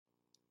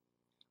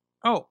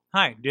Oh,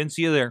 hi, didn't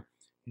see you there.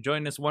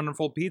 Enjoying this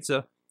wonderful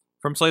pizza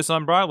from Slice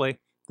on Broadway,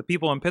 the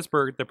people in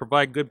Pittsburgh that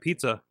provide good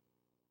pizza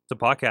to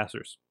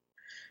podcasters.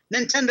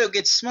 Nintendo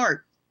gets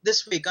smart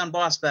this week on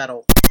Boss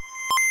Battle.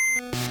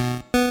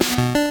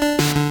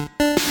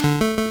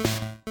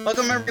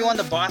 Welcome everyone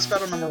to Boss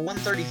Battle number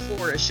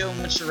 134, a show in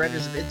which the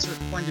writers of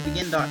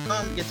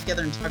InsertPointToBegin.com get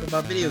together and talk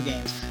about video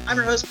games. I'm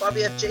your host,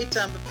 Bobby F. J.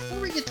 Tom, but before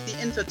we get to the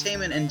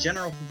infotainment and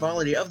general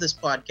frivolity of this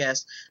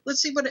podcast,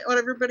 let's see what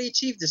everybody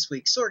achieved this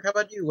week. Sorg, how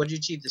about you? What did you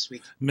achieve this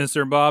week?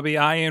 Mr. Bobby,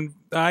 I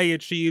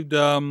achieved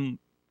I don't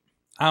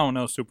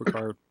know,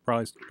 Supercard.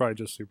 Probably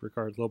just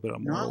Supercard, a little bit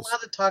of You're not morals.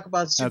 allowed to talk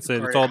about Supercard. That's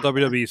it. It's all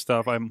WWE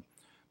stuff. I'm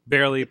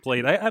barely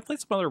played. I played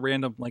some other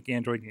random like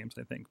Android games,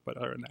 I think, but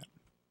other than that.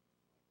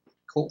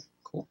 Cool.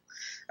 All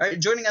right,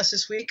 joining us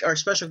this week, our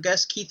special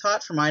guest, Keith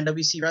Hott from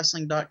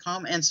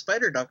IWCWrestling.com and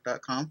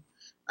SpiderDuck.com.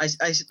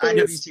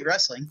 IWC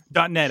Wrestling.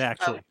 .net,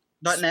 actually.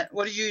 .net.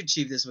 What did you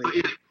achieve this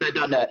week?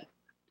 .net.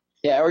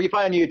 Yeah, or you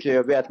find on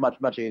YouTube. Yeah, it's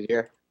much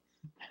easier.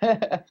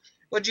 What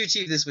did you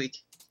achieve this week?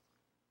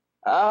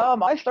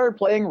 I started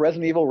playing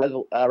Resident Evil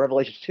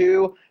Revelations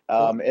 2.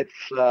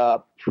 It's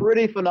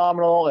pretty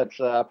phenomenal. It's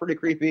pretty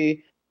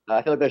creepy.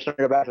 I feel like they're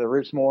starting to go back to the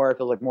roots more. It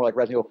feels like more like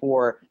Resident Evil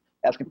 4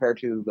 as compared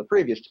to the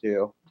previous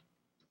two.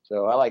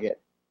 So I like it.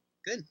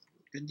 Good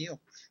deal.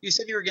 You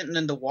said you were getting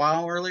into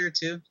WoW earlier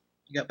too.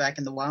 You got back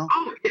into WoW?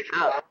 Oh,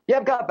 yeah,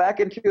 I've got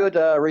back into it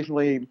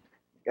recently.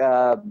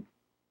 Started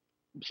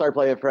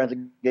playing with friends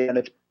again.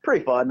 It's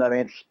pretty fun. I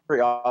mean, it's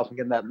pretty awesome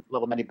getting that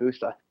level 90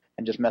 boost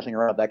and just messing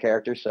around with that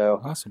character. So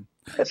Awesome.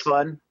 It's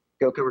fun.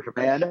 Go Cobra for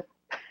Panda.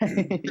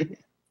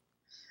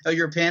 Oh,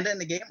 you're a panda in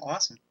the game?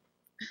 Awesome.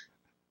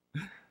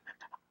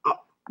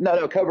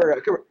 No,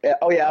 Cobra.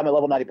 Oh, yeah, I'm a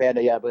level 90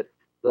 Panda, yeah, but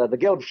the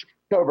guild's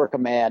Cobra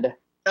Command.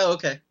 Oh,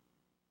 okay.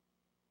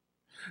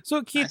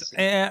 So, Keith,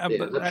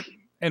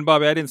 and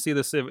Bobby, I didn't see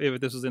this if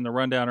this was in the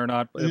rundown or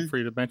not for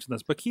you to mention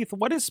this, but Keith,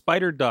 what is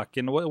Spider Duck,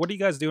 and what are you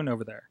guys doing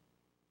over there?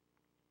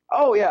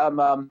 Oh, yeah,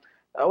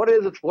 what it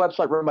is, it's a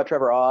website run by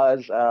Trevor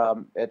Oz.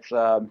 It's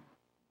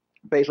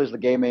basically the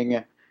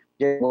gaming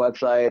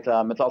website.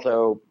 It's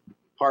also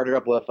partnered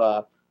up with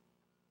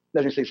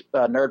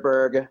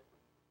Nerdberg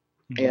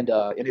and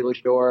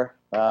Indie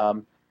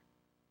Luchador.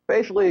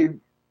 Basically,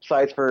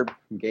 sites for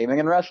gaming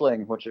and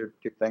wrestling, which are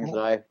two things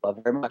that I love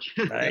very much.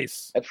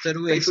 Nice. That's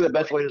basically the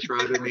best way to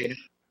describe it. I mean,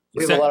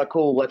 we have a lot of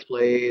cool Let's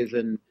Plays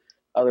and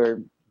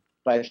other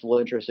nice, little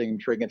interesting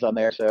trinkets on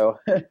there. So,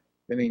 I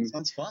mean,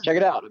 sounds fun. Check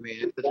it out. I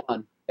mean, it's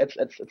fun. It's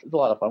a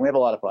lot of fun. We have a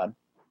lot of fun.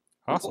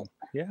 Awesome.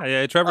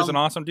 Yeah. Trevor's an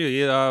awesome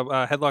dude.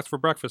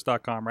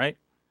 Headlocksforbreakfast.com, right?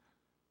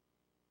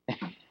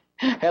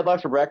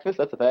 Headlocks for breakfast.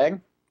 That's a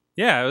thing.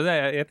 Yeah,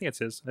 I think it's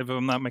his. If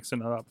I'm not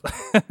mixing it up.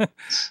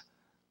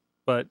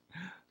 But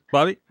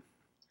Bobby?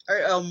 All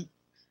right,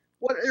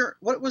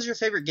 what was your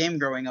favorite game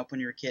growing up when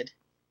you were a kid?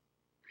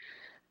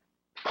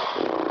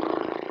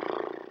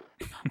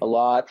 A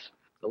lot.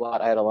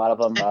 I had a lot of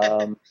them.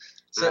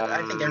 So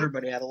I think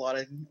everybody had a lot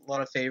of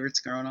favorites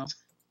growing up.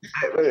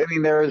 I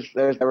mean, there was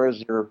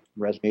your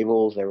Resident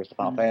Evils. There was the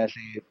Final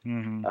Fantasy.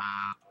 Mm-hmm.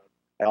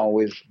 I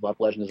always loved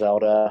Legend of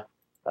Zelda.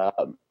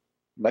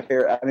 My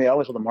favorite. I mean, I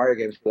always love the Mario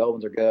games. The old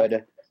ones are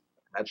good.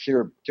 That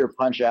Super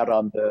Punch Out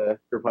on the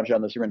Super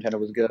Nintendo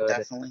was good.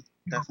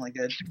 Definitely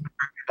good.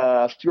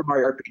 Super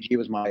Mario RPG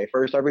was my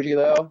first RPG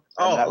though.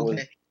 Oh, that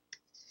okay.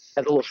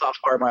 Has a little soft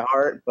spot in my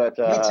heart, but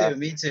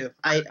Me too.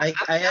 I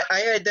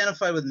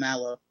identify with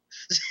Mallow.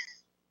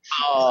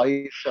 Oh,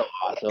 he's so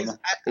awesome.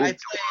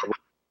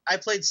 I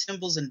played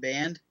cymbals in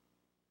band,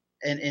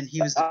 and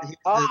he was that's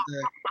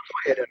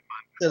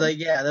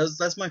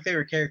my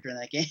favorite character in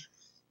that game.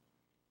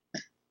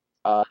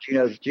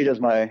 Gino's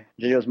my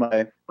he's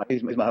my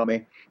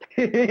homie.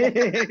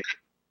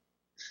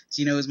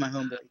 Gino is my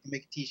homeboy. You can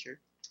make a T-shirt.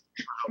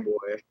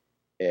 Homeboy.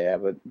 Yeah,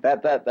 but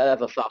that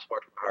has a soft spot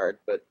in my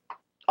heart. But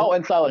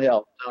and Silent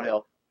Hill,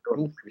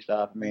 creepy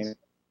stuff. I mean, I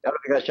don't know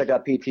if you guys checked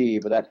out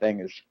PT, but that thing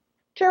is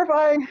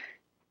terrifying.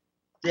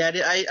 Yeah,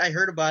 I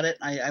heard about it.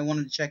 I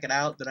wanted to check it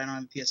out, but I don't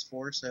have a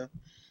PS4, so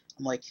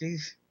I'm like,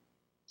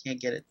 can't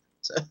get it.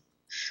 So,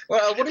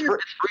 well, what are your?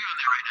 It's free on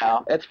there right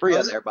now. It's free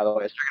on there, by the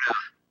way. Check it out.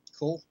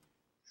 Cool.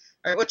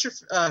 All right, what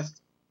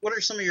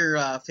are some of your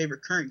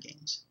favorite current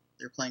games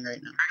you're playing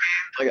right now?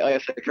 Like I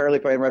said, currently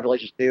playing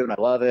Revelations 2, and I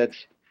love it.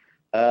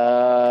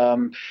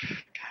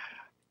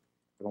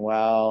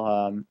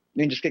 Wow. You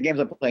mean just get games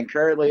I'm playing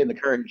currently in the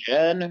current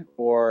gen,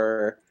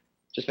 or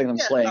just things I'm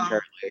playing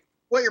currently?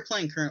 What you're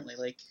playing currently,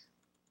 like.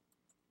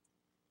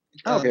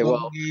 Okay,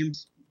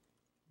 games.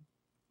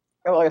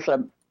 Like I said,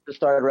 I just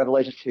started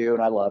Revelations 2,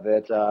 and I love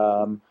it.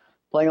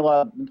 Playing a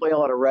lot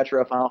of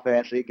retro Final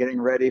Fantasy,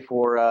 getting ready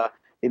for the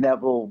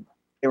inevitable.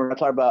 We're going to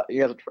talk about.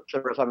 You guys are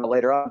talking about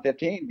later on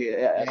 15.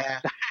 Yeah,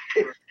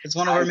 it's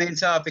one of our main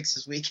topics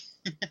this week.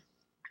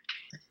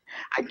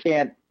 I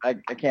can't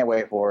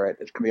wait for it.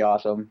 It's gonna be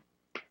awesome.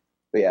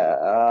 But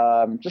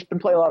yeah, just been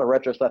playing a lot of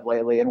retro stuff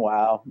lately, and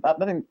WoW.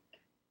 Nothing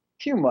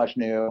too much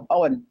new.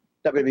 Oh, and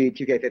WWE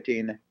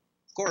 2K15. Of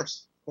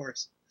course.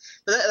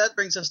 But that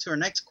brings us to our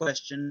next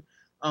question.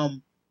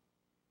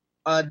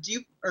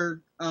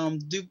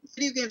 Do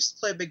video games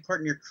play a big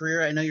part in your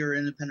career? I know you're an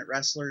independent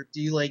wrestler.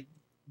 Do you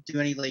do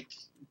any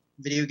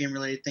video game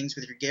related things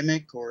with your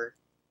gimmick or?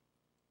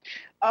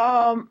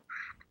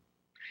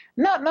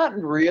 Not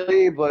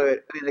really, but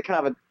I mean, they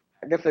kind of,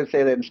 I guess they'd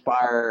say they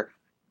inspire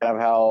kind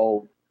of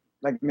how,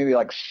 maybe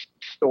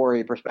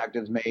story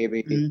perspectives,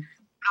 maybe. Mm-hmm. Nothing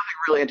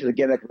really into the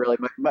gimmick, really.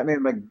 My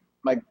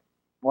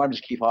well, I'm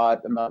just Keith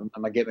Hot, and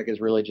my gimmick is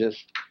really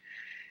just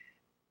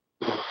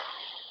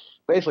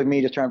basically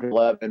me just turned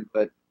 11.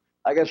 But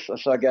I guess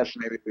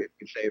maybe we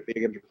could say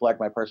video games reflect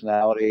my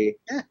personality.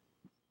 Yeah.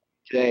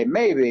 Today,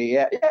 maybe,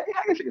 yeah, I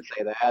guess you could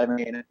say that. I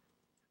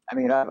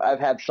mean, I've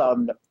had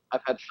some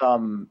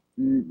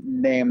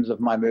names of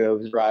my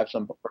moves derived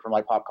from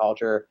pop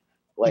culture.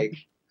 Like,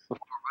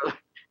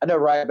 I know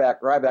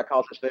Ryback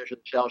calls his finisher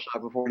the shell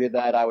shock. Before we did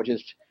that, I would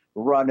just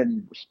run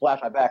and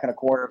splash my back in a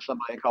corner of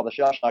somebody and call the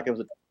shell shock. It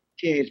was a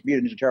Teenage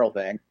Mutant Ninja Turtle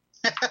thing.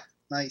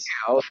 Nice.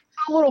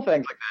 Little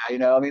things like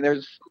that. I mean,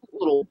 there's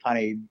little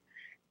tiny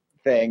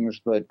things,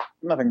 but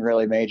nothing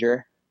really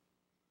major.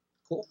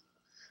 Cool.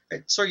 All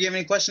right, sorry, do you have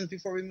any questions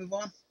before we move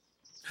on?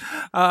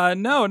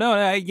 No.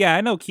 Yeah, I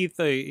know Keith,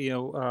 from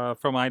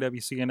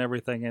IWC and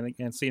everything,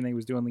 and seeing he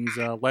was doing these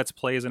Let's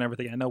Plays and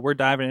everything. I know we're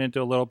diving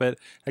into a little bit.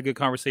 Had a good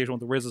conversation with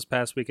the Riz this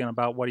past weekend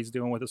about what he's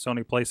doing with the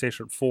Sony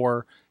PlayStation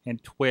 4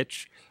 and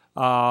Twitch.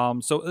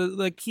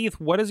 Keith,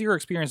 what has your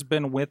experience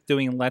been with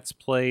doing Let's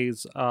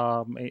Plays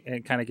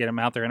and kind of get them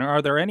out there? And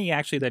are there any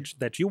actually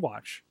that you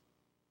watch?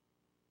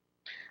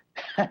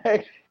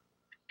 Well,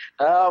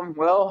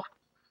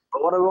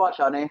 what do we watch,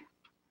 honey?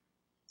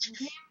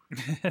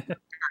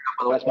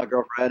 That's my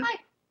girlfriend. Hi.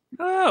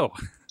 Oh.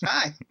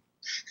 Hi.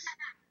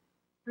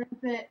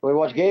 We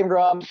watch Game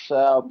Grumps,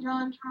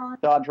 JonTron,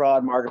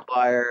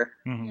 Markiplier,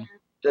 Mm-hmm.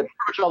 pretty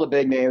much all the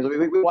big names.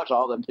 We watch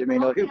all of them too. I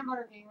mean, Peanut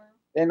Butter Gamer.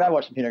 and I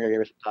watch some Peanut Butter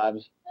Gamer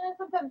sometimes.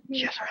 Sometimes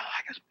Yes, I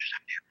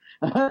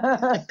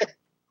really like us.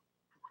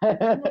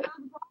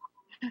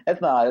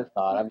 It's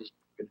not. I'm just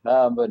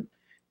but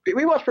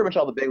we watch pretty much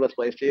all the big Let's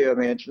Plays too. I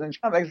mean, it kind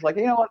of makes us like,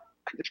 you know what?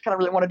 I just kind of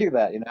really want to do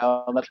that, and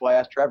that's why I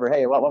asked Trevor,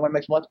 hey, why don't we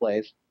make some Let's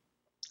Plays?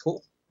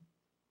 Cool.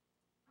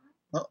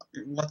 Well,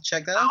 let's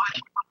check that out.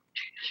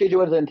 She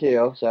joins in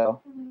too,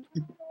 so.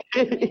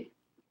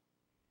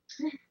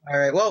 All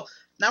right. Well,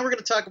 now we're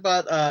going to talk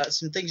about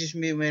some things you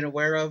should be made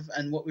aware of,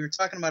 and what we were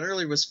talking about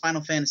earlier was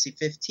Final Fantasy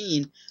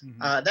 15.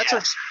 Mm-hmm. That's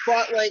our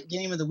spotlight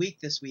game of the week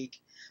this week.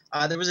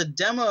 There was a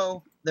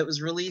demo that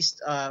was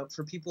released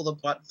for people that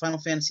bought Final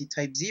Fantasy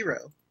Type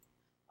 0.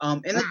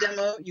 In the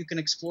demo, you can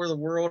explore the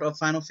world of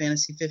Final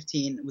Fantasy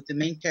 15 with the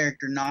main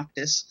character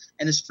Noctis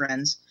and his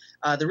friends.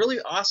 The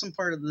really awesome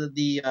part of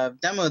the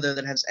demo, though,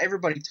 that has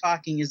everybody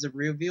talking is the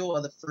reveal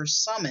of the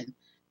first summon,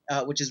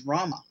 which is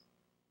Rama.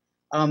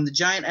 The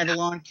giant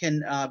Eidolon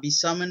can be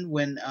summoned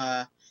when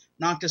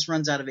Noctis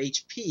runs out of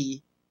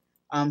HP.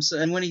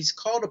 And when he's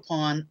called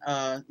upon,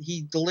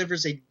 he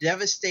delivers a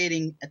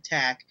devastating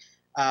attack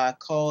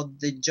called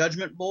the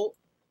Judgment Bolt.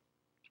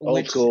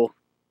 Old school.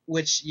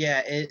 Which,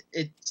 yeah,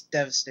 it's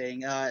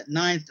devastating.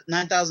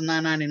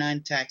 9,999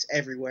 attacks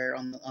everywhere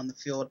on the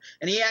field,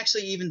 and he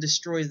actually even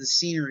destroys the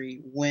scenery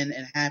when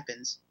it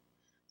happens.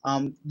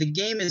 The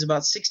game is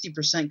about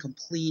 60%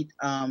 complete.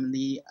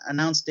 The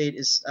announced date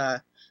is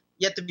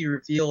yet to be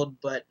revealed,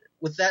 but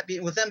with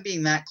them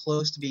being that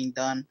close to being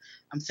done,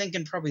 I'm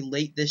thinking probably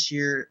late this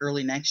year,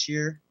 early next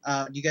year.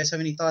 Do you guys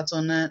have any thoughts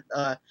on that?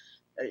 Are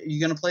you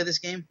gonna play this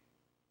game?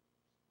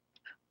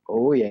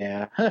 Oh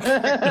yeah.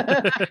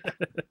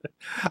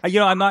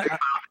 I'm not.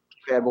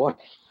 Bad boy.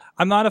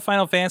 I'm not a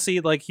Final Fantasy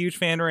huge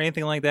fan or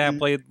anything like that. I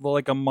played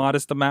a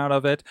modest amount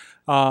of it,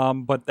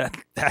 but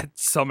that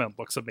summon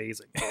looks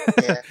amazing.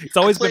 Yeah. It's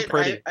always been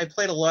pretty. I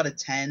played a lot of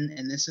 10,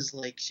 and this is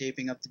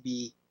shaping up to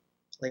be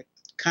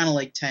kind of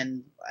like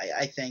 10.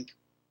 I think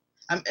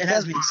it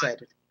has me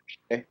excited.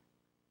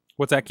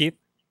 What's that, Keith?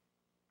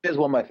 It is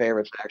one of my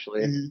favorites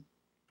actually. Mm-hmm.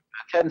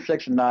 10,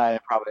 6, and 9 are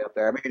probably up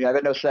there. I mean, I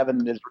know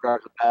 7 is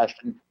regarded the best,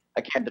 and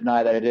I can't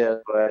deny that it is,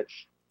 but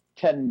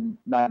 10,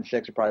 9, and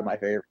 6 are probably my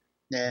favorite.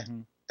 Yeah,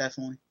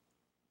 definitely.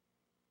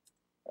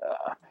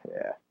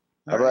 Yeah.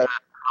 All But right.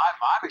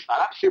 I'm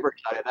excited. I'm super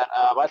excited.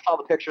 I saw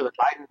the picture of the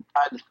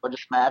Titans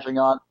just smashing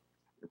on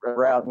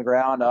around the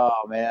ground.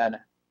 Oh, man.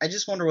 I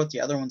just wonder what the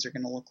other ones are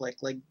going to look like.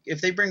 Like,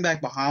 if they bring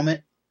back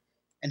Bahamut,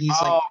 and he's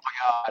Oh, my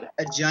God.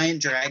 a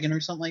giant dragon or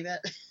something like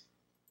that.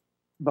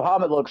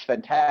 Bahamut looks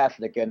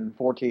fantastic in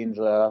 14's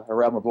A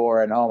Realm of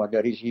War, and oh, my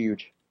God, he's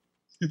huge.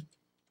 He's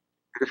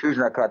huge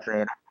in that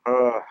cutscene.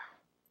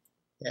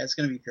 Yeah, it's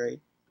going to be great.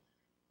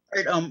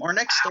 All right, our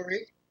next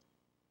story,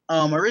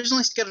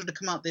 originally scheduled to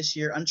come out this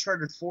year,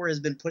 Uncharted 4 has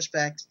been pushed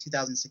back to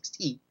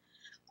 2016.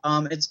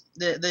 It's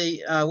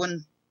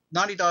when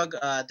Naughty Dog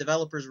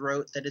developers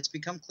wrote that it's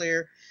become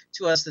clear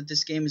to us that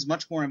this game is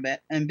much more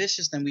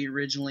ambitious than we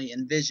originally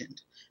envisioned.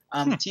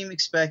 The team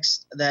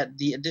expects that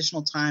the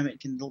additional time it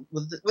can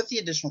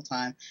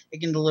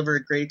deliver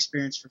a great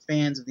experience for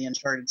fans of the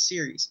Uncharted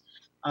series.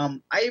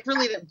 I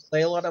really didn't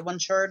play a lot of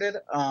Uncharted.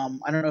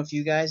 I don't know if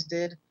you guys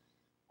did.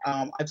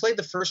 I played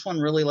the first one,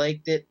 really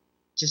liked it.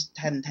 just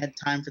hadn't had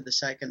time for the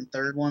second and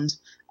third ones.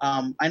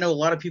 I know a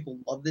lot of people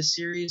love this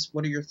series.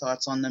 What are your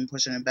thoughts on them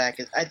pushing it back?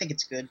 I think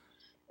it's good.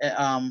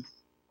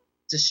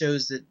 Just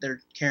shows that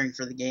they're caring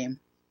for the game.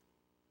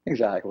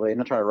 Exactly.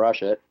 Not trying to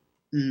rush it.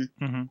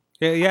 Mm-hmm.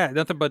 Yeah,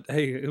 nothing but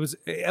hey, it was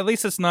at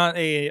least it's not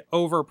a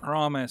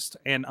overpromised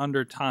and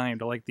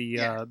undertimed like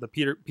the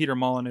Peter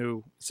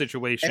Molyneux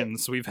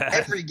situations we've had.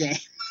 Every game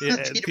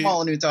Peter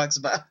Molyneux talks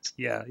about.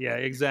 Yeah,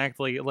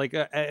 exactly. Like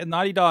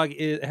Naughty Dog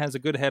has a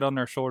good head on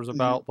their shoulders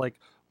about like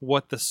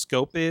what the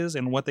scope is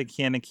and what they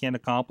can and can't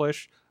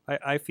accomplish.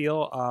 I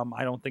feel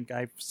I don't think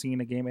I've seen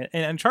a game, and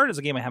Uncharted is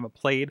a game I haven't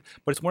played,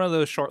 but it's one of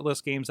those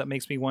shortlist games that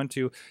makes me want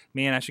to,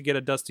 man, I should get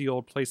a dusty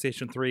old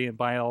PlayStation 3 and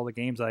buy all the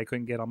games that I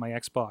couldn't get on my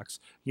Xbox,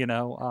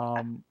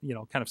 kind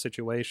of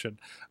situation.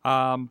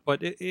 But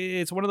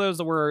it's one of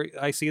those where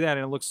I see that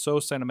and it looks so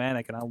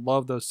cinematic, and I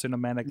love those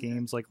cinematic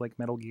games like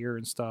Metal Gear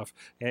and stuff,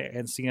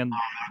 and seeing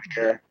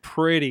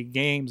pretty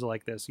games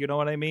like this, you know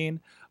what I mean?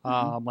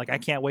 Like I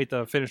can't wait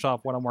to finish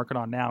off what I'm working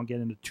on now and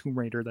get into Tomb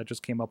Raider that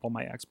just came up on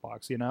my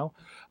Xbox,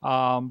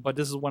 but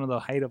this is one of the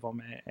height of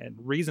them and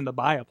reason to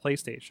buy a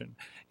PlayStation,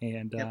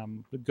 and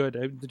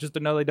good just to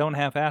know they don't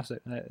half-ass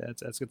it.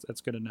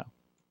 That's good to know.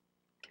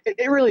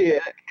 It really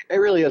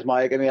is,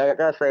 Mike. I mean, I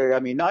gotta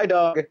say, Naughty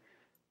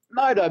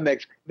Dog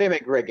make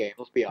great games.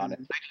 Let's be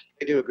honest.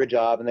 They do a good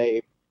job, and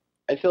I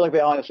feel like they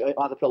honestly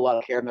put a lot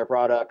of care in their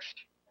products.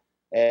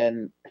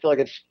 And I feel like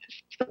it's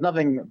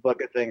nothing but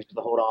good things to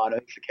hold on.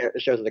 It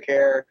shows the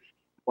care.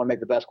 Want to make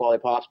the best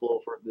quality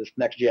possible for this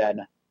next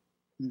gen.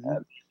 I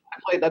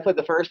played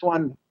the first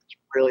one. It's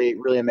really,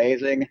 really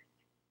amazing.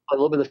 A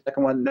little bit of the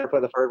second one. Never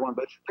played the third one,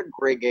 but they're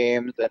great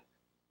games. And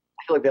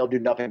I feel like they'll do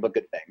nothing but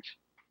good things.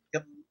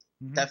 Yep,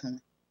 definitely.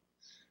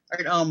 All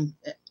right.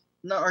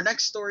 Our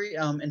next story.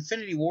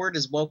 Infinity Ward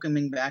is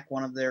welcoming back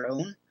one of their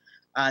own.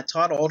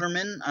 Todd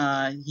Alderman,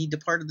 he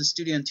departed the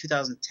studio in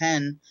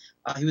 2010.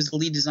 He was the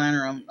lead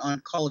designer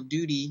on Call of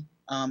Duty,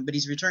 but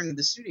he's returning to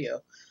the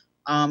studio.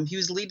 He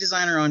was the lead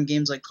designer on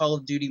games like Call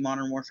of Duty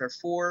Modern Warfare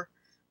 4,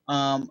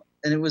 and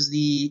it was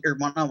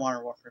not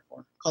Modern Warfare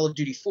 4, Call of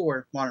Duty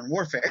 4 Modern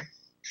Warfare.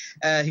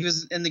 He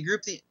was in the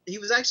group. He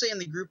was actually in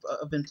the group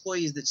of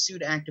employees that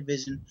sued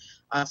Activision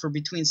for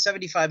between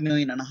 $75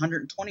 million and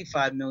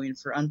 $125 million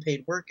for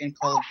unpaid work in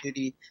Call of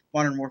Duty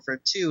Modern Warfare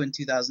 2 in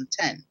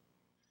 2010.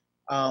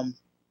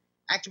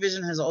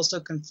 Activision has also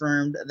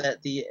confirmed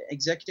that the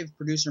executive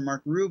producer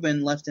Mark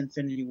Rubin left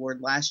Infinity Ward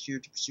last year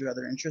to pursue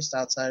other interests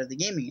outside of the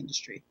gaming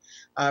industry.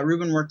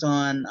 Rubin worked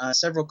on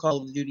several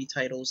Call of Duty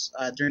titles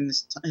during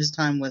his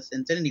time with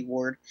Infinity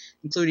Ward,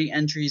 including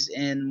entries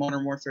in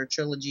Modern Warfare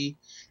Trilogy,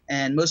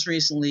 and most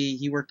recently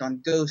he worked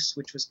on Ghosts,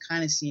 which was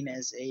kind of seen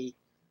as a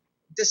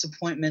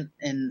disappointment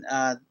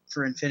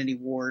for Infinity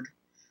Ward.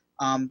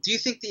 Do you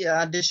think the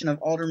addition of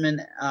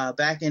Alderman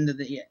back into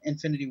the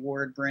Infinity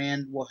Ward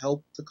brand will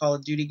help the Call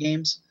of Duty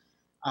games?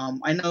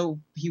 I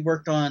know he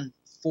worked on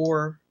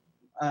Call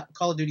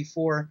of Duty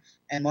 4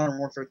 and Modern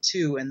Warfare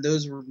 2, and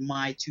those were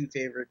my two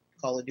favorite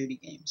Call of Duty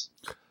games.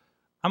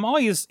 I'm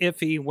always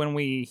iffy when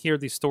we hear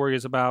these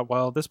stories about,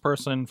 well, this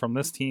person from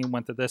this team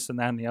went to this and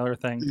that and the other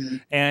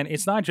thing. And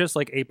it's not just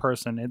like a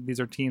person.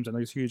 These are teams and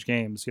these huge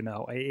games,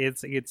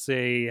 It's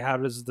how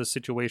does the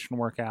situation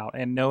work out?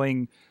 And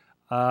knowing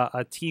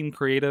a team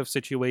creative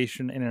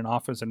situation in an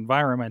office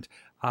environment,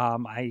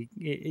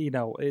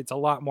 it's a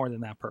lot more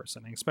than that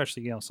person,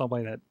 especially,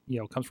 somebody that,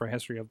 comes from a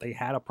history of they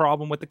had a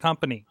problem with the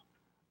company.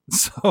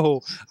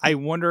 So I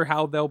wonder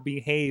how they'll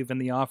behave in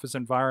the office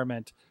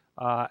environment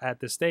at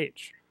this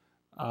stage.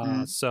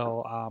 It's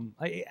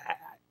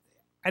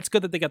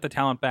good that they got the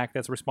talent back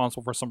that's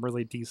responsible for some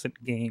really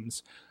decent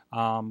games.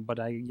 But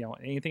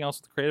anything else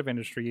with the creative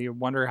industry, you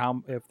wonder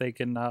if they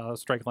can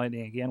strike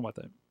lightning again with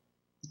it.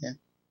 Yeah.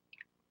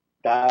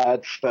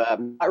 That's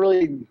not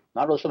really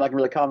something I can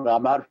really comment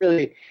on. Not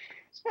really.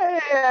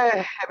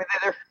 They're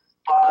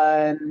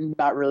fun.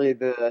 Not really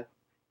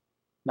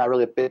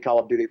a big Call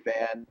of Duty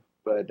fan,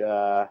 but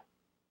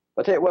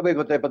they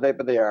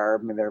are.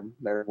 I mean,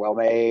 they're well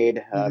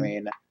made. I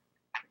mean,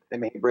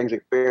 he brings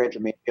experience. I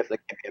mean, I guess that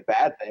can be a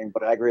bad thing,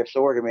 but I agree with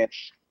Sorg. I mean,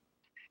 it's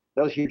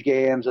those huge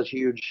games, those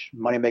huge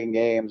money-making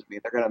games. I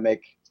mean, they're going to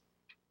make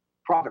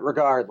profit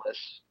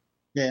regardless.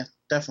 Yeah,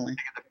 definitely.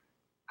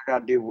 They're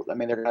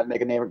gonna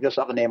make a name just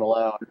off the name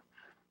alone.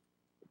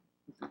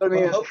 But I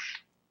mean,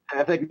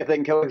 if they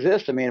can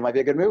coexist, I mean, it might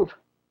be a good move.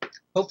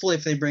 Hopefully,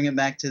 if they bring it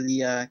back to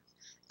the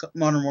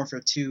Modern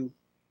Warfare 2,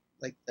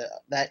 like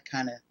that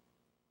kind of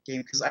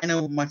game, because I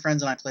know my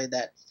friends and I played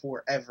that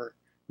forever.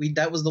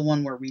 That was the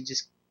one where we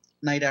just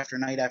night after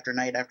night after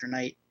night after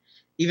night,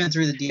 even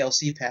through the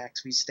DLC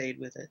packs, we stayed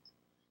with it.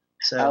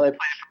 So they played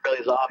for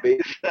really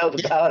zombies. That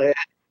was about it.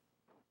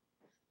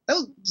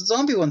 The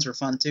zombie ones were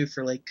fun too,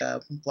 for like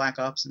Black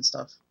Ops and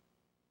stuff.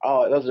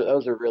 Oh,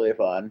 those are really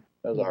fun.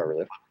 Those are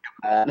really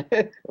fun,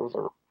 man. Those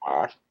are fun.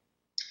 All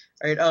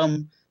right.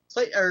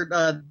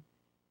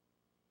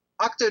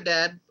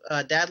 Octodad,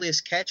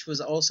 Dadliest Catch was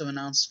also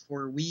announced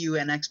for Wii U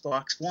and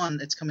Xbox One.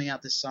 It's coming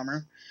out this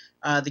summer.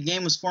 The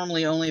game was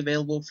formerly only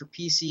available for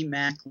PC,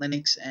 Mac,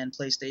 Linux, and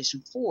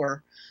PlayStation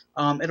 4.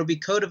 It'll be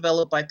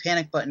co-developed by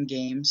Panic Button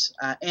Games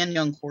and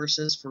Young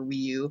Horses for Wii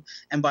U,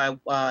 and by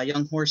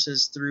Young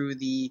Horses through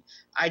the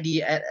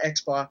ID at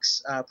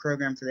Xbox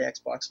program for the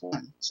Xbox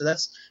One. So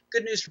that's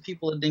good news for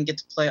people that didn't get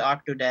to play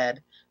Octodad.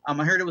 I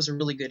heard it was a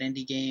really good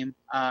indie game.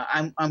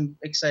 I'm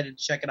excited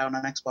to check it out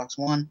on Xbox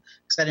One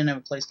because I didn't have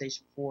a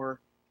PlayStation 4.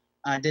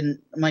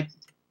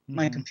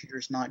 My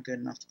computer's not good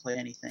enough to play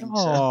anything.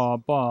 Oh,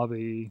 so.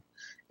 Bobby.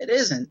 It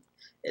isn't.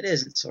 It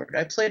isn't, Sword.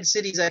 I played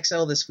Cities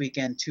XL this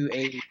weekend to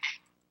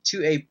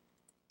a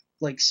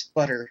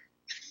sputter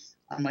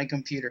on my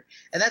computer,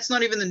 and that's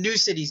not even the new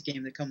Cities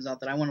game that comes out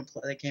that I want to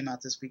play. That came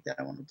out this week that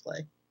I want to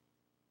play.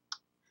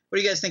 What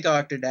do you guys think of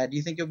Octodad? Do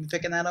you think you'll be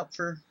picking that up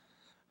for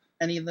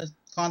any of the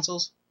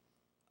consoles?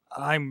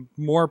 I'm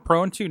more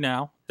prone to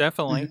now,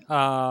 definitely.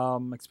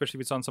 Especially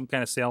if it's on some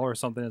kind of sale or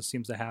something that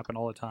seems to happen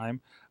all the time.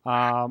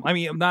 I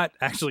mean, I'm not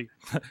actually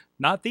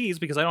not these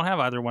because I don't have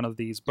either one of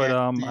these.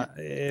 But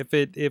if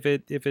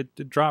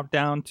it dropped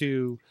down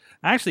to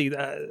actually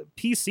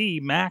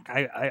PC, Mac,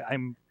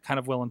 I'm kind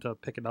of willing to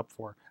pick it up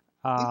for.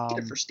 You can get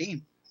it for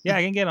Steam. Yeah,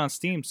 I can get it on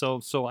Steam,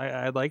 so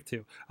I'd like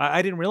to.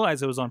 I didn't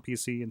realize it was on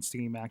PC and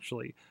Steam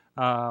actually,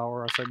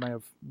 or else I might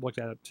have looked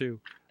at it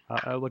too.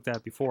 I looked at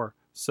it before.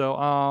 So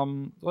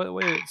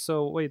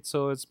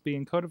so it's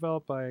being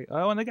co-developed by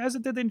and the guys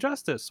that did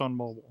Injustice on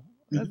mobile.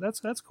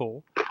 That's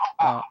cool.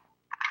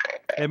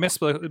 And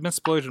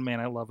Explosion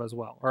Man I love as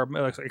well, or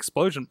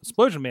Explosion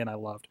Man I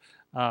loved.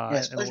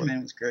 Explosion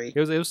Man was great.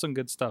 It was some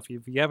good stuff.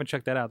 If you haven't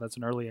checked that out, that's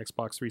an early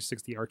Xbox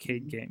 360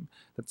 arcade game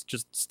that's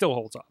just still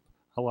holds up.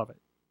 I love it.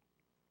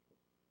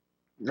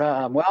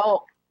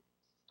 Well,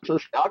 so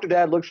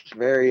Octodad looks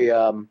very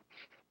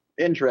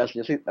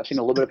interesting. I've seen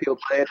a little bit of people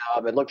play it.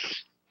 It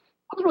looks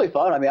really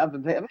fun. I mean, I've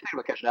been thinking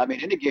about catching up. I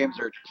mean, indie games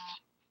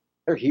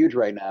they're huge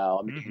right now.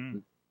 I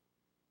mean,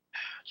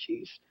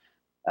 jeez.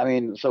 I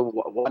mean, so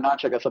why not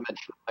check out something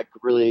that's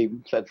really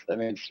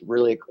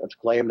it's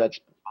claimed that's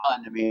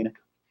fun. I mean,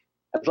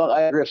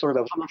 I agree with sort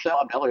of something.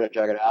 I'm definitely gonna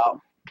check it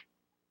out.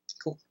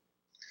 Cool.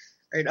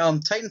 All right.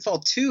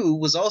 Titanfall 2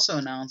 was also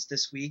announced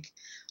this week.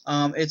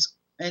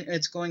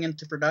 It's going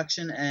into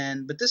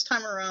production, but this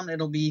time around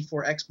it'll be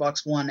for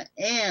Xbox One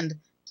and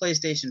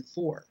PlayStation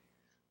 4.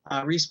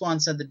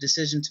 Respawn said the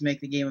decision to make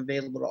the game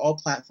available to all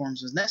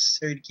platforms was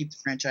necessary to keep the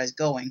franchise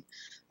going.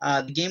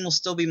 The game will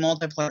still be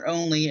multiplayer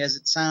only, as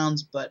it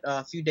sounds, but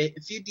a few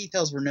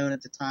details were known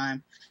at the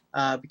time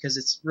because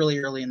it's really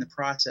early in the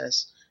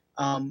process.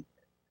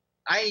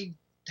 I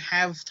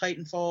have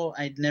Titanfall.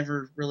 I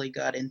never really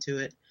got into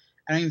it.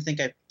 I don't even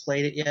think I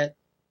played it yet.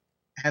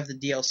 I have the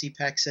DLC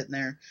pack sitting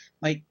there.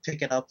 Might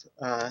pick it up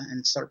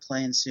and start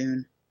playing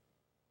soon.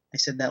 I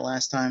said that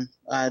last time.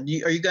 Are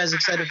you guys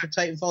excited for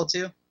Titanfall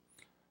 2?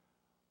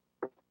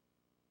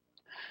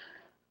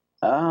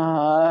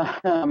 Well,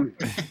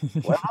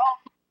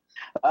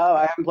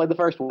 I haven't played the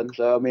first one,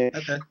 so I mean,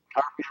 okay. Hard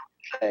for me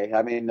to say.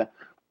 I mean,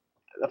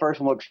 the first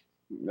one looks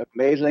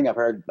amazing. I've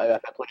had a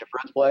bunch of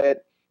friends play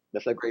it.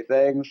 They said great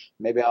things.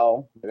 Maybe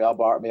I'll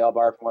borrow from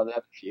one of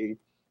them. See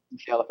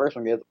how the first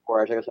one gets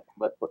before I check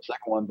the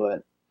second one.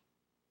 But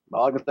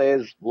all I can say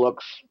is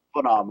looks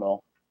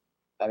phenomenal.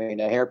 I mean,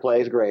 the hairplay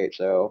is great.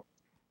 So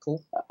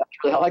cool. That's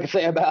really all I can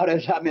say about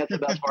it. I mean, that's the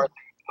best part.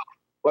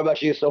 What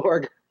about you,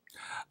 Sorg?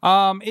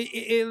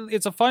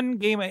 It's a fun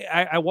game.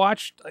 I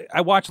watched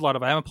a lot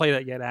of it. I haven't played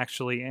it yet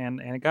actually,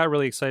 and I got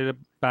really excited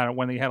about it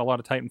when they had a lot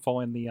of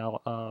Titanfall in the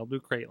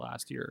Loot Crate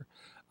last year.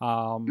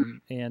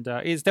 And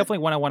it's definitely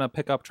one I want to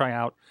pick up, try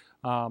out.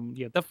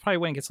 That's probably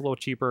when it gets a little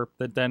cheaper.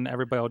 Then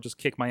everybody will just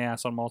kick my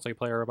ass on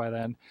multiplayer by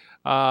then.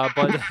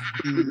 But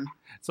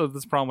so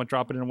this problem with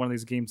dropping in one of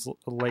these games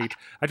late.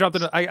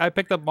 I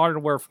picked up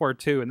Modern Warfare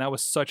 2, and that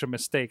was such a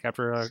mistake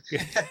after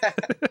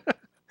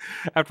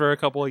after a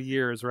couple of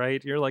years,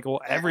 right? You're like,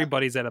 well,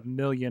 everybody's at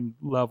 1,000,000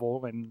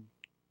 level and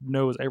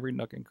knows every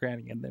nook and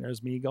cranny, and then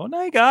there's me going,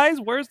 "Hey guys,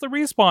 where's the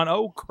respawn?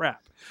 Oh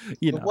crap!"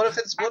 What if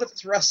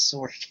it's Rust,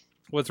 Sword?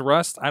 What's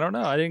Rust? I don't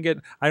know. I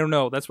don't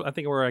know. That's what I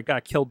think where I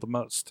got killed the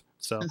most.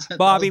 So,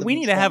 Bobby, we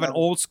need to have an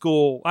old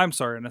school. I'm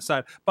sorry, an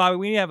aside, Bobby,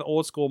 we need to have an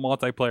old school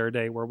multiplayer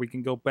day where we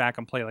can go back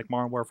and play like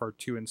Modern Warfare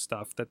 2 and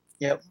stuff.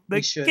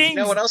 We should. Games, you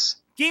know what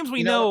else? Games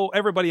we know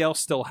everybody else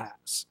still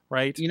has,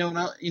 right? You know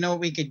what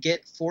we could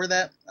get for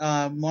that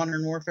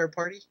Modern Warfare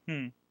party?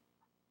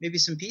 Maybe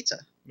some pizza.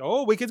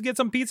 Oh, we could get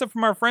some pizza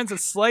from our friends at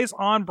Slice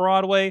on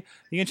Broadway.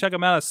 You can check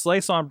them out at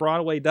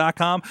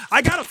sliceonbroadway.com.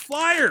 I got a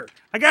flyer.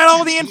 I got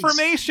all the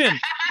information.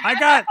 You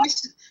got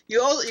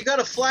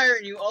a flyer,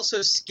 and you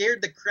also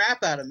scared the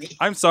crap out of me.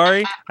 I'm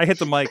sorry. I hit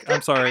the mic.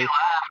 I'm sorry.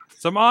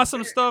 Some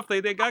awesome stuff.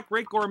 They got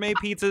great gourmet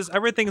pizzas.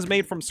 Everything's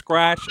made from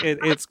scratch.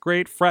 It's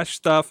great, fresh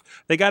stuff.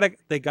 They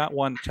got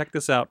one. Check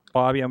this out,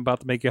 Bobby. I'm about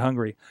to make you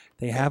hungry.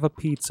 They have a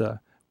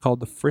pizza called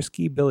the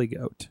Frisky Billy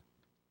Goat.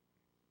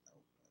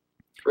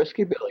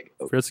 Frisky Billy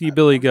Goat. Frisky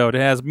Billy Goat.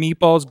 It has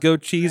meatballs,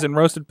 goat cheese, and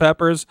roasted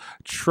peppers.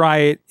 Try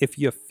it if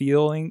you're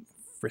feeling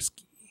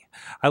frisky.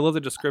 I love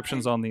the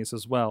descriptions on these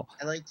as well.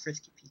 I like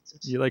frisky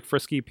pizzas. You like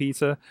frisky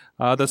pizza?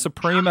 The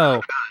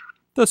Supremo.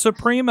 The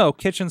Supremo,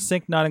 kitchen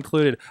sink not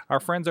included. Our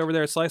friends over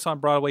there at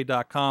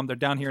sliceonbroadway.com. They're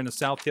down here in the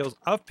South Hills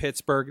of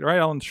Pittsburgh, right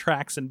on the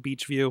tracks in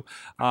Beachview,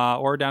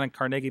 or down in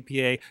Carnegie,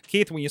 PA.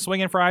 Keith, when you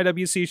swing in for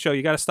IWC show,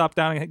 you got to stop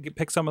down and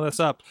pick some of this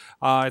up.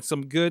 It's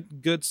some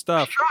good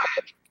stuff.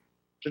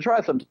 Should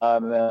try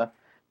sometime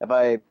if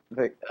I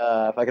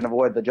can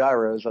avoid the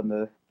gyros on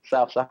the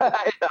south side.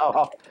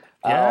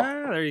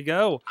 There you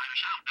go.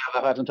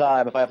 If I have some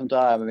time.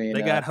 I mean,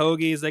 they got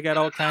hoagies. They got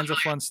all kinds of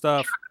fun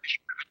stuff.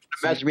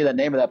 Message me the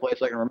name of that place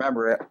so I can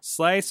remember it.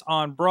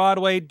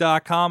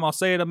 SliceOnBroadway.com. I'll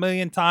say it a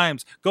million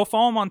times. Go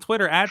follow them on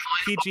Twitter at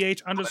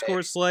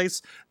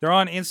PGH_Slice. They're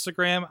on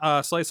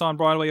Instagram, Slice on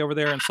Broadway over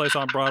there, and Slice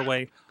on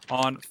Broadway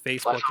on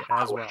Facebook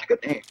as well.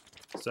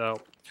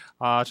 So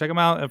check them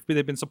out.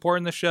 They've been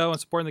supporting the show and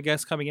supporting the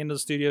guests coming into the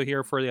studio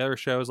here for the other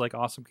shows like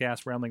Awesome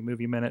Cast, Rambling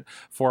Movie Minute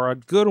for a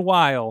good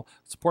while,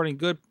 supporting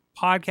good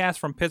podcasts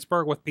from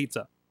Pittsburgh with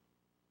pizza.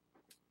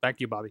 Back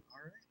to you, Bobby.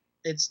 All right.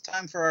 It's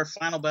time for our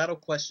final battle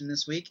question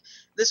this week.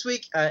 This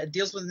week, it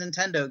deals with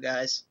Nintendo,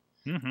 guys.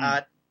 Mm-hmm.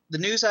 The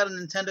news out of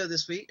Nintendo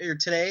this week or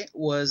today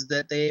was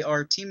that they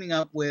are teaming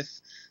up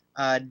with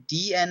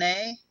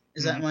DNA.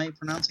 Is that, am I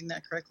pronouncing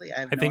that correctly?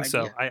 I think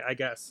so. I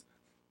guess.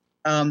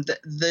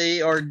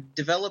 They are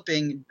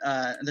developing.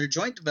 They're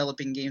joint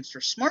developing games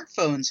for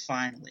smartphones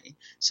finally.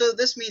 So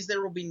this means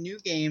there will be new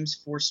games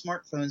for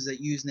smartphones that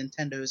use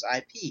Nintendo's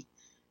IP,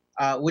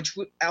 which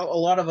a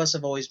lot of us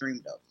have always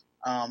dreamed of.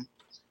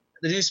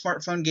 The new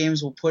smartphone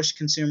games will push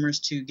consumers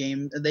to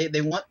game.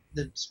 They want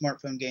the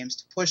smartphone games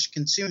to push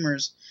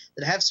consumers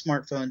that have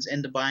smartphones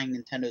into buying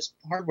Nintendo's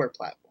hardware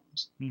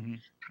platforms. Mm-hmm.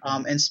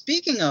 And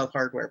speaking of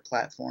hardware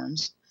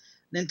platforms,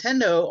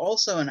 Nintendo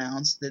also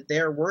announced that they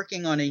are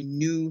working on a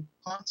new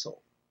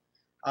console.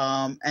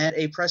 At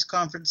a press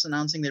conference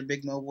announcing their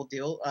big mobile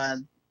deal,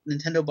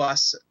 Nintendo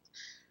boss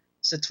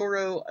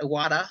Satoru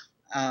Iwata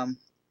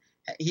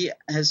he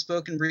has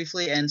spoken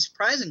briefly and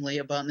surprisingly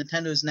about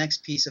Nintendo's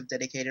next piece of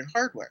dedicated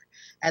hardware.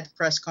 At the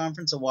press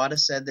conference, Iwata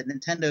said that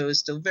Nintendo is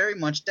still very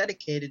much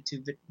dedicated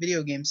to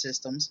video game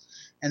systems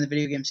and the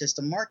video game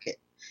system market,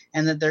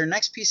 and that their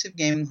next piece of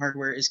gaming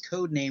hardware is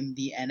codenamed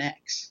the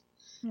NX.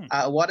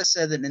 Iwata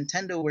said that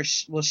Nintendo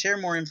will share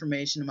more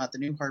information about the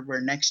new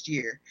hardware next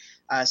year.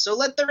 So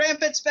let the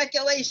rampant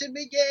speculation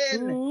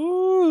begin!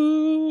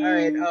 Ooh. All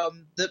right,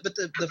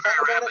 the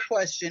final battle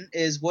question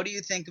is, what do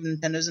you think of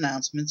Nintendo's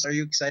announcements? Are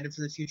you excited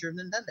for the future of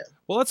Nintendo?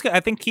 Well, let's get. I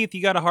think, Keith,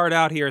 you got a heart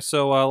out here,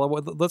 so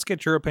let's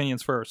get your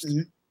opinions first.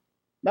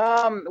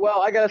 Mm-hmm.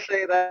 Well, I gotta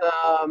say that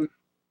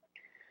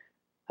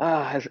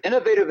as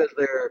innovative as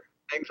their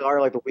things are,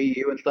 like the Wii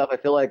U and stuff, I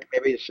feel like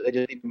maybe they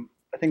just need.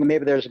 I think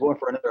maybe they're just going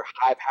for another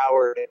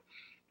high-powered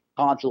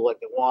console like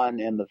the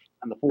One and the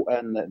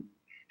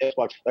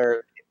Xbox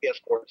or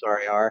PS4.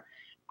 Sorry, are.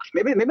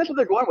 Maybe that's what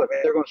they're going with.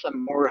 Maybe they're going with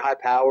something more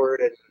high-powered,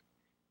 and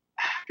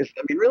because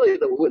I mean, really,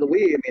 the Wii. I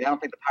mean, I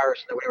don't think the power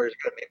system is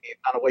good. Maybe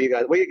I don't know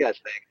what you guys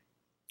think.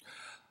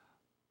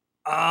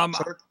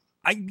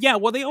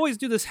 Well, they always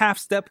do this half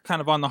step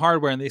kind of on the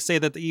hardware, and they say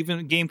that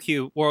even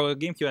GameCube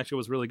actually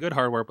was really good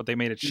hardware, but they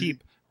made it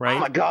cheap, right? Oh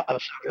my god, that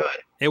was so good.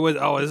 It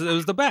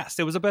was the best.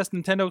 It was the best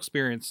Nintendo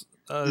experience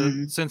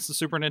since the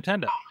Super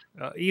Nintendo,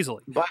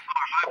 easily. By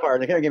far,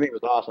 the Nintendo Game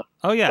was awesome.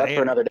 Oh yeah, that's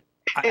for another day.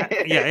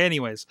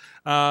 Anyways,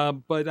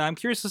 but I'm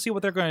curious to see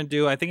what they're going to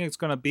do. I think it's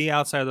going to be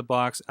outside of the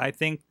box. I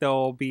think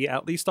they'll be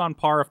at least on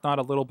par, if not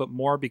a little bit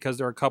more, because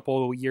they're a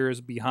couple of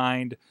years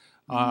behind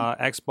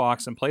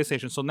Xbox and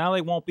PlayStation. So now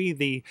they won't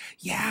be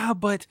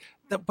but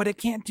it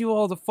can't do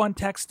all the fun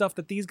tech stuff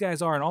that these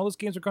guys are, and all those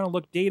games are going to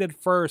look dated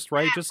first,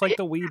 right? Just like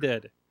the Wii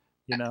did,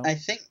 you know. I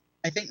think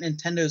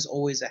Nintendo's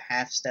always a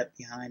half step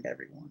behind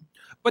everyone,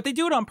 but they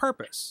do it on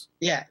purpose.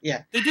 Yeah,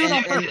 they do it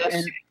on purpose.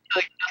 And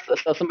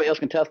so somebody else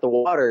can test the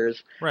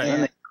waters, right?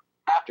 And then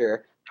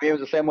after. I mean, it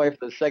was the same way for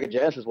the Sega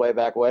Genesis way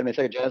back when. I mean,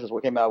 Sega Genesis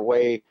came out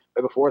way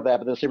before that,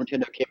 but then Super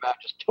Nintendo came out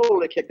and just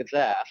totally kicked its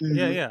ass.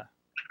 Yeah.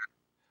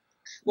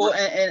 Well,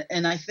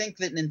 and I think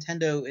that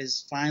Nintendo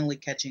is finally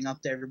catching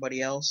up to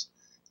everybody else.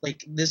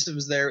 Like, this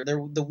was the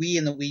Wii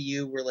and the Wii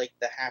U were like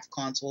the half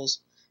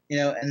consoles, you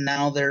know, and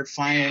now they're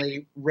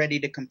finally ready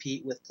to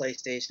compete with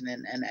PlayStation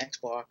and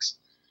Xbox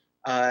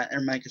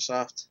or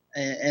Microsoft.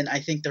 And I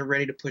think they're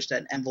ready to push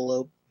that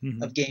envelope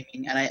of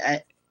gaming. And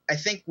I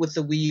think with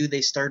the Wii U,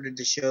 they started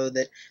to show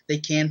that they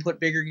can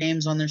put bigger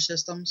games on their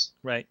systems.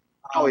 Right.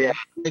 Like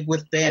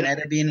with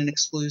Bayonetta being an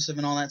exclusive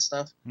and all that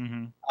stuff.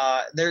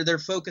 They're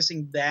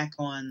focusing back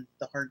on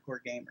the hardcore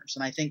gamers,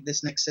 and I think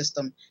this next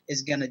system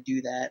is going to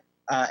do that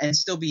and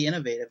still be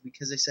innovative,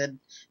 because they said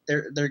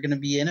they're going to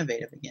be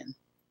innovative again.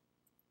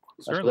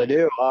 That's what they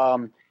do.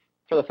 For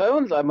the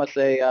phones, I must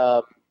say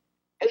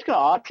it's kind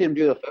of odd to them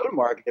do the phone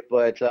market,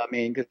 but I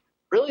mean, because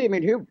really, I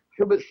mean, who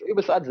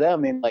besides them?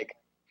 I mean, like,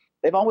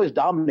 they've always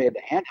dominated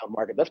the handheld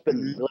market. That's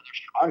been really their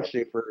strong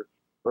suit for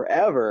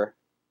forever.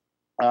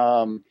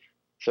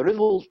 So it's a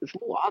little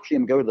odd to see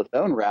them go to the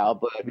phone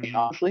route, but I mean,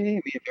 honestly, I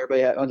mean, if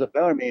everybody owns a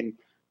phone, I mean,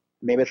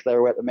 maybe it's that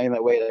way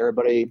that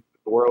everybody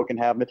the world can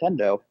have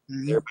Nintendo.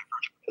 Mhm. They're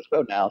this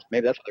vote now. So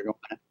maybe that's what they're going.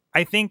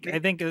 I think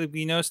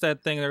you noticed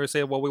that thing they were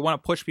saying, well, we want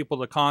to push people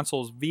to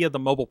consoles via the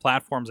mobile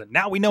platforms, and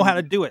now we know how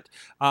to do it.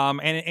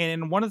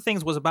 And one of the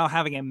things was about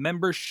having a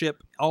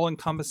membership,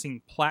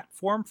 all-encompassing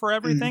platform for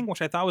everything,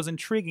 which I thought was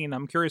intriguing.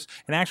 I'm curious,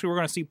 and actually, we're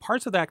going to see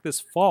parts of that this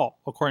fall,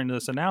 according to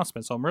this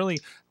announcement. So I'm really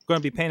going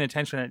to be paying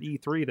attention at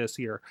E3 this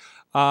year.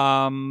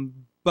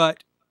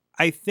 But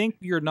I think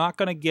you're not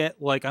going to get,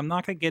 like, I'm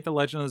not going to get The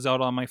Legend of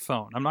Zelda on my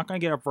phone. I'm not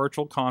going to get a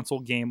virtual console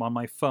game on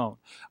my phone.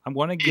 I'm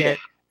going to get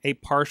a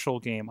partial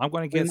game. I'm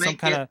going to get some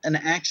kind of an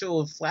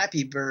actual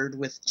Flappy Bird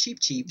with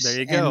cheeps. There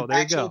you go.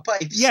 There you go.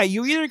 Pipes. Yeah,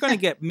 you're either going to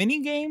get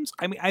mini games.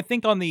 I mean, I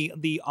think on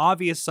the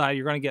obvious side,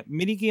 you're going to get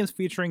mini games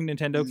featuring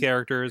Nintendo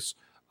characters.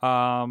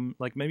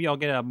 Like maybe I'll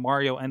get a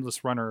Mario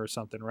Endless Runner or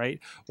something, right?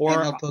 Or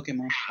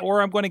Pokemon.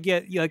 Or I'm going to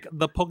get like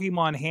the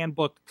Pokemon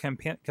Handbook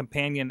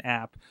companion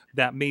app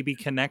that maybe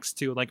connects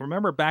to, like,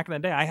 remember back in the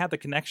day, I had the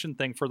connection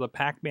thing for the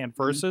Pac-Man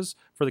Versus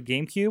for the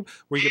GameCube,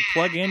 where you could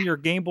plug in your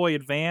Game Boy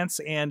Advance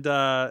and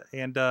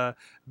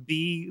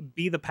be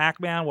the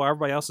Pac-Man while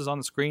everybody else is on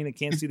the screen and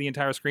can't see the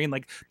entire screen.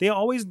 Like, they've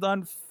always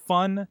done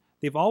fun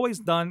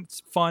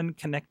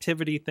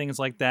connectivity, things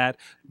like that.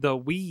 The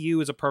Wii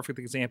U is a perfect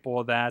example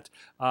of that.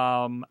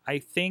 I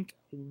think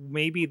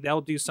maybe they'll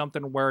do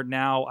something where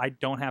now I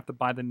don't have to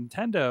buy the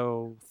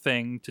Nintendo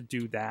thing to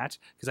do that,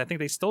 because I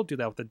think they still do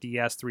that with the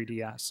DS,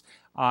 3DS.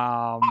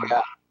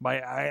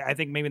 I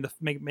think maybe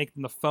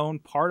making the phone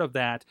part of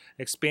that,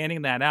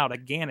 expanding that out.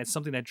 Again, it's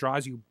something that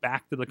draws you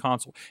back to the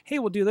console. Hey,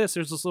 we'll do this.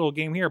 There's this little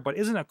game here, but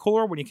isn't it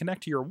cooler when you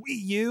connect to your Wii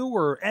U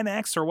or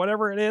NX or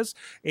whatever it is,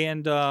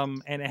 and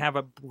have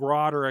a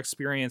broader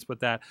experience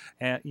with that?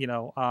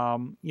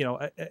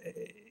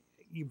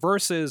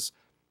 Versus,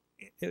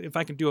 if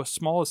I can do a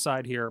small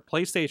aside here,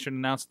 PlayStation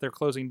announced they're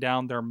closing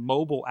down their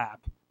mobile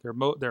app.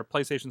 They're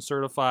PlayStation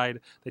certified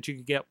that you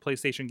could get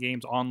PlayStation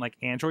games on like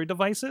Android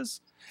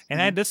devices.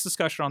 And I had this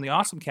discussion on the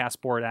Awesome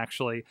Cast board,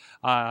 actually.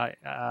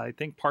 I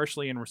think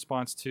partially in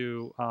response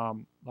to,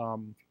 no,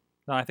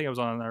 I think it was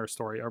on another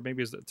story, or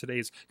maybe it was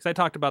today's, because I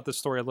talked about this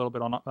story a little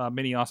bit on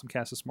Mini Awesome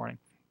Cast this morning.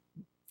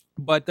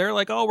 But they're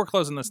like, oh, we're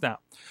closing this down.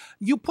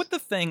 You put the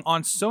thing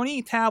on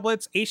Sony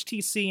tablets,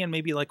 HTC, and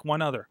maybe like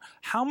one other.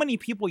 How many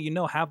people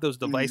have those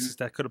devices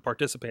that could have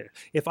participated?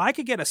 If I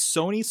could get a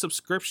Sony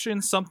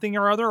subscription, something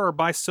or other, or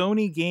buy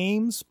Sony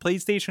games,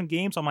 PlayStation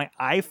games on my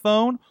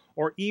iPhone,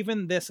 or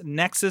even this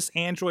Nexus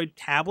Android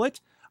tablet,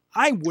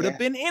 I would have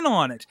been in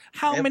on it.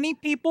 How many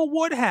people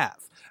would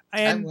have?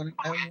 And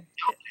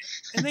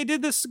and they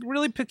did this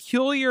really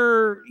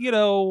peculiar,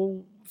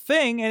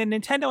 thing, and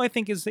Nintendo, I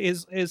think, is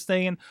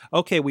saying,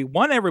 okay, we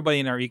want everybody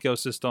in our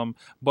ecosystem,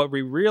 but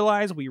we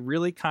realize we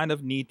really kind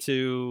of need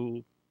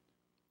to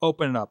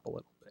open it up a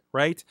little bit,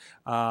 right?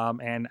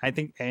 And I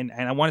think, and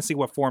I want to see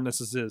what form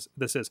this is.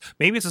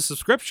 Maybe it's a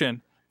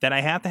subscription that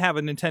I have to have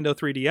a Nintendo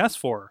 3DS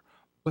for,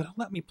 but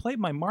let me play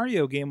my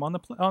Mario game on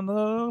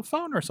the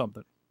phone or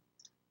something.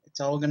 It's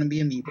all going to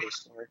be Amiibo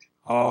storage.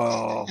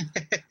 Oh,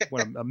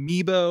 what an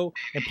Amiibo,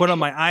 and put on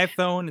my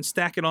iPhone and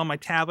stack it on my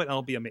tablet, and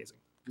it'll be amazing.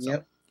 So,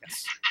 yep.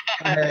 Yes.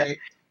 All right.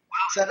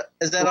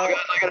 Is that all? I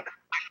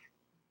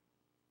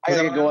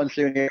gotta get going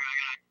soon here.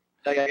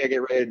 I gotta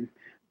get ready to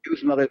do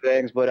some other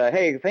things. But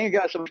hey, thank you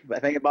guys so much.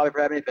 Thank you, Bobby, for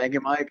having me. Thank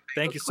you, Mike.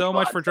 Thank you so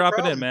much for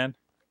dropping in, man.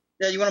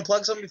 Yeah, you want to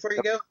plug something before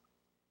you go?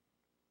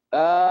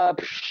 Plug.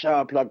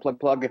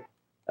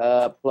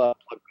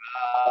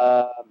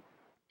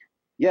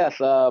 Yes,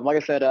 like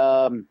I said,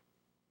 I'm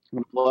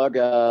gonna plug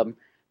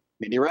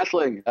Mini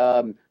Wrestling.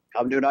 Come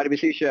to an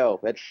IWC show.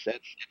 It's a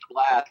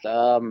blast.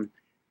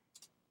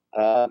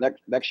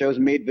 Next show's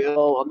in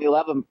Meadville on the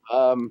 11th.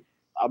 I'll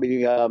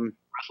be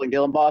wrestling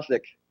Dylan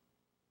Bostic.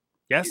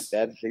 Yes,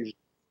 he's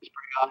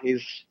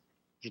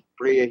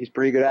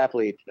pretty good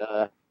athlete.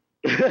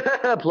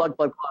 Plug.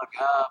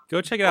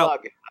 Go check it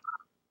out.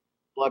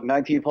 Plug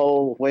 19th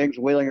hole wings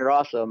wheeling are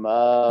awesome.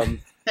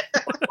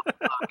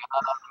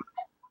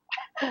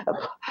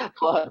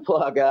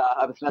 Plug.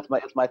 That's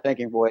my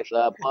thinking voice.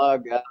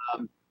 Plug.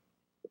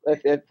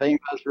 Thank you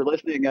guys for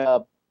listening.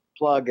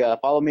 Plug.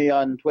 Follow me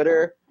on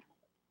Twitter.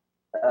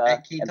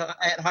 At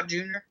Hot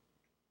Junior.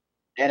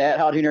 And at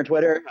Hot Junior on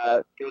Twitter.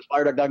 Give us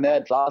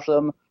FireDuck.net. It's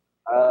awesome.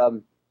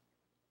 I'll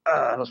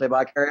say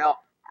bye, carry out.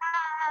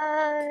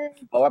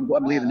 Oh, I'm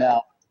leaving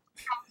now.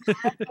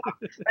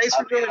 Thanks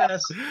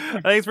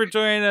for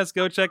joining us.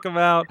 Go check him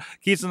out.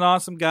 He's an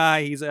awesome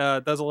guy. He's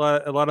does a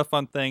lot of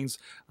fun things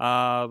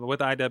with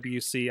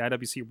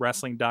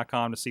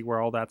IWCWrestling.com to see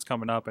where all that's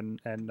coming up and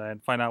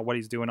find out what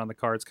he's doing on the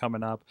cards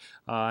coming up.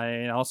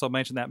 And also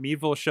mention that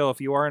Meadville show. If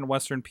you are in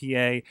Western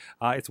PA,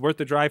 it's worth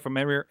the drive from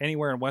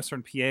anywhere in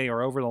Western PA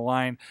or over the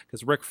line,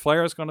 because Ric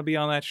Flair is going to be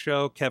on that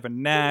show.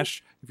 Kevin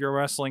Nash, if you're a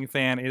wrestling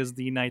fan, it is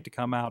the night to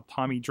come out.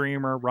 Tommy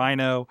Dreamer,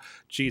 Rhino.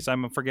 Geez,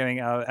 I'm forgetting.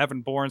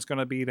 Evan Bourne's going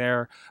to be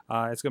there.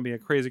 It's going to be a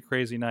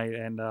crazy night,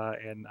 and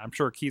I'm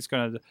sure Keith's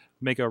going to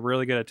make a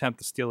really good attempt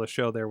to steal a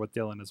show there with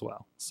Dylan as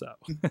well. So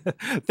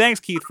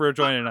thanks, Keith, for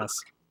joining us.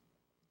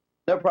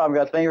 No problem,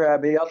 guys. Thank you for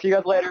having me. I'll see you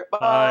guys later.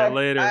 Bye.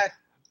 Later. Bye.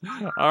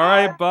 All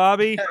right,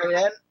 Bobby.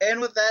 And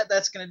with that,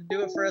 that's going to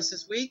do it for us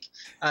this week.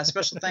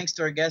 Special thanks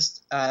to our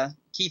guest,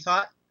 Keith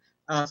Hott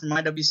from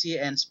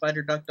IWC and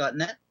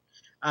SpiderDuck.net.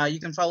 You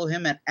can follow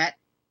him at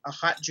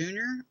Hot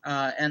Junior,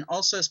 and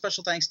also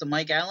special thanks to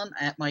Mike Allen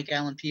at Mike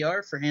Allen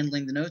PR for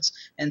handling the notes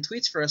and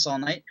tweets for us all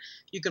night.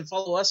 You can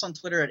follow us on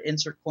Twitter at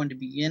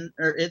InsertCoinToBegin,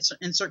 or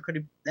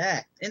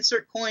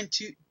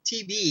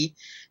InsertCoinTB,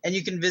 and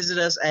you can visit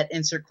us at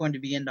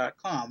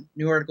InsertCoinToBegin.com.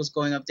 New articles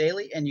going up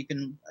daily, and you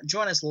can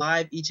join us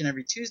live each and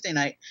every Tuesday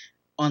night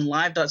on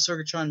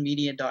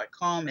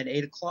live.sorgatronmedia.com at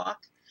 8 o'clock.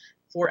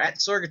 For at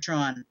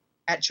Sorgatron,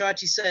 at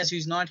Chachi Says,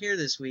 who's not here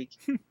this week,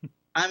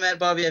 I'm at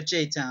Bobby F.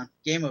 J. Town.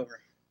 Game over.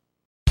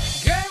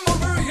 Game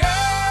over,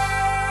 yeah!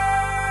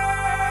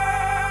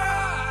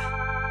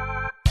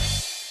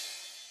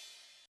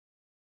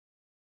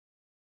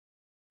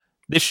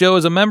 This show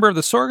is a member of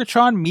the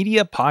Sorgatron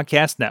Media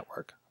Podcast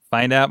Network.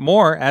 Find out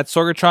more at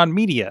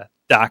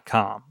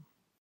sorgatronmedia.com.